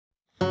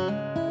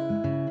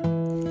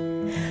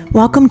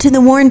Welcome to the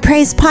War and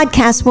Praise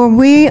podcast, where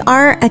we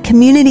are a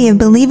community of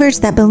believers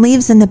that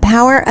believes in the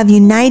power of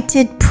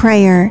united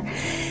prayer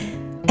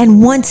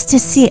and wants to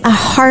see a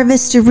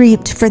harvest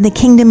reaped for the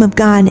kingdom of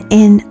God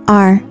in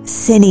our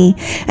city.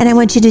 And I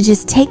want you to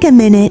just take a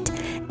minute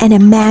and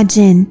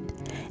imagine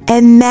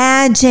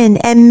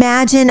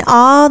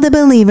all the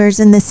believers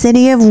in the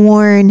city of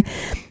Warren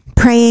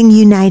praying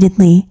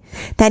unitedly.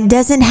 That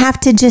doesn't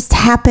have to just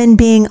happen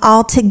being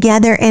all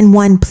together in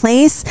one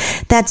place.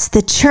 That's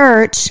the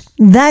church,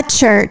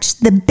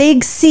 the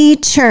Big C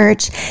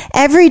church,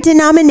 every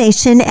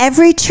denomination,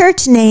 every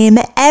church name,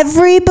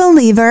 every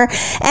believer,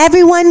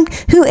 everyone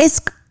who is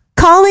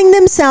calling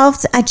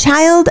themselves a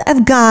child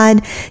of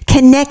God,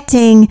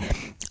 connecting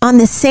on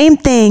the same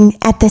thing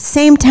at the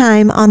same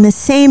time on the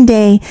same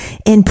day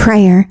in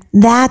prayer.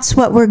 That's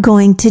what we're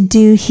going to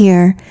do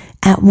here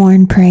at War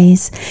and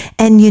Praise.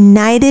 And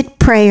united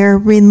prayer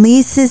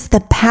releases the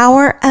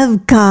power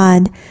of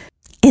God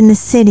in the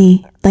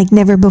city like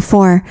never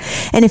before.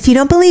 And if you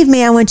don't believe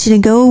me, I want you to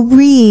go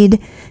read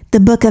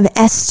the book of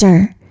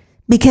Esther.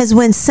 Because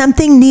when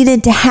something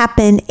needed to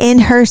happen in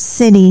her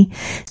city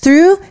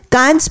through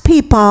God's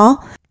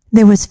people,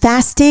 there was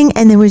fasting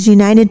and there was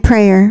united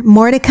prayer.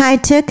 Mordecai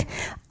took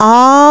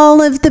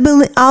all of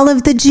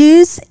the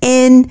Jews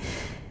in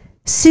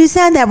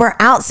Susa that were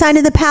outside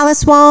of the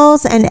palace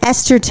walls, and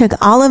Esther took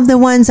all of the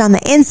ones on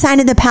the inside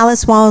of the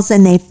palace walls,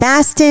 and they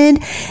fasted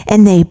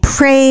and they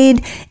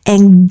prayed,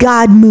 and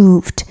God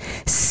moved.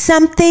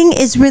 Something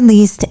is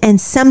released and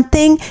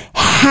something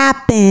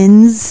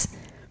happens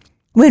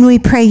when we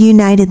pray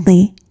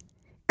unitedly.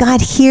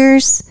 God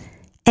hears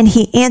and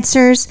he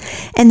answers,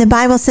 and the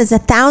Bible says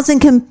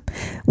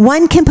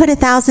one can put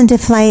 1,000 to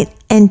flight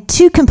and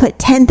two can put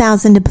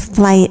 10,000 to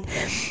flight.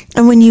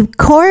 And when you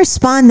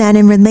correspond that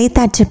and relate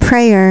that to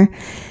prayer,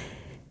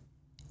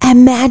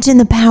 imagine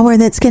the power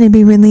that's going to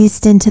be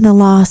released into the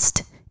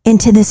lost,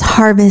 into this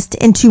harvest,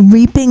 into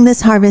reaping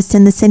this harvest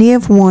in the city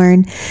of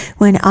Warren,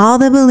 when all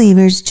the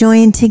believers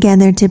join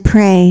together to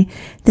pray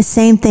the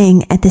same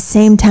thing at the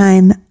same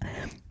time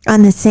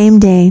on the same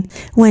day.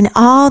 When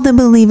all the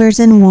believers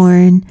in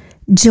Warren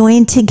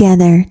join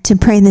together to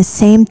pray the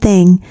same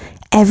thing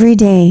every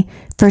day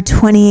for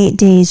 28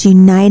 days,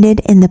 united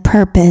in the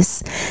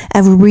purpose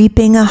of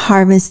reaping a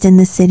harvest in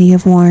the city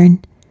of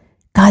Warren.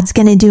 God's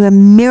going to do a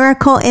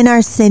miracle in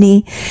our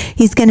city.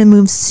 He's going to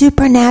move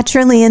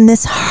supernaturally in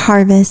this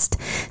harvest.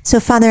 So,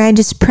 Father, I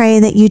just pray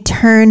that you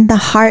turn the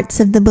hearts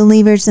of the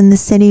believers in the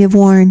city of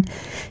Warren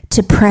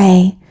to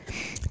pray,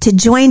 to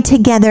join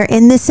together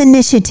in this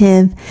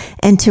initiative,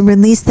 and to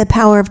release the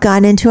power of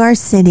God into our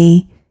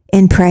city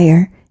in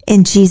prayer.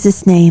 In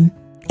Jesus' name,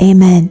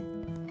 amen.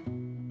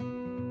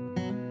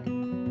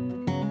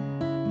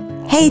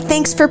 Hey,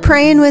 thanks for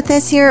praying with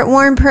us here at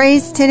War and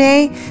Praise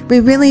today. We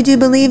really do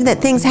believe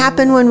that things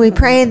happen when we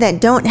pray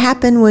that don't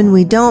happen when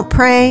we don't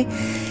pray.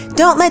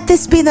 Don't let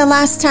this be the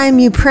last time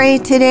you pray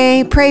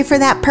today. Pray for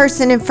that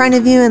person in front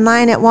of you in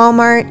line at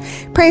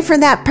Walmart. Pray for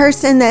that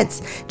person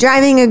that's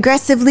driving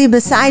aggressively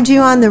beside you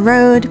on the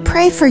road.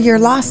 Pray for your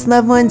lost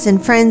loved ones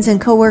and friends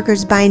and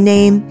coworkers by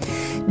name.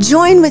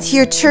 Join with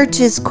your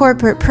church's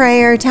corporate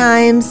prayer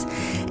times.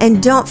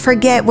 And don't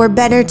forget, we're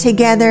better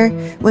together.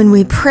 When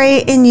we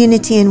pray in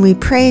unity and we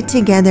pray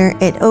together,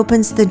 it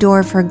opens the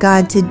door for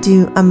God to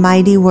do a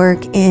mighty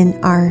work in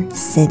our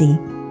city.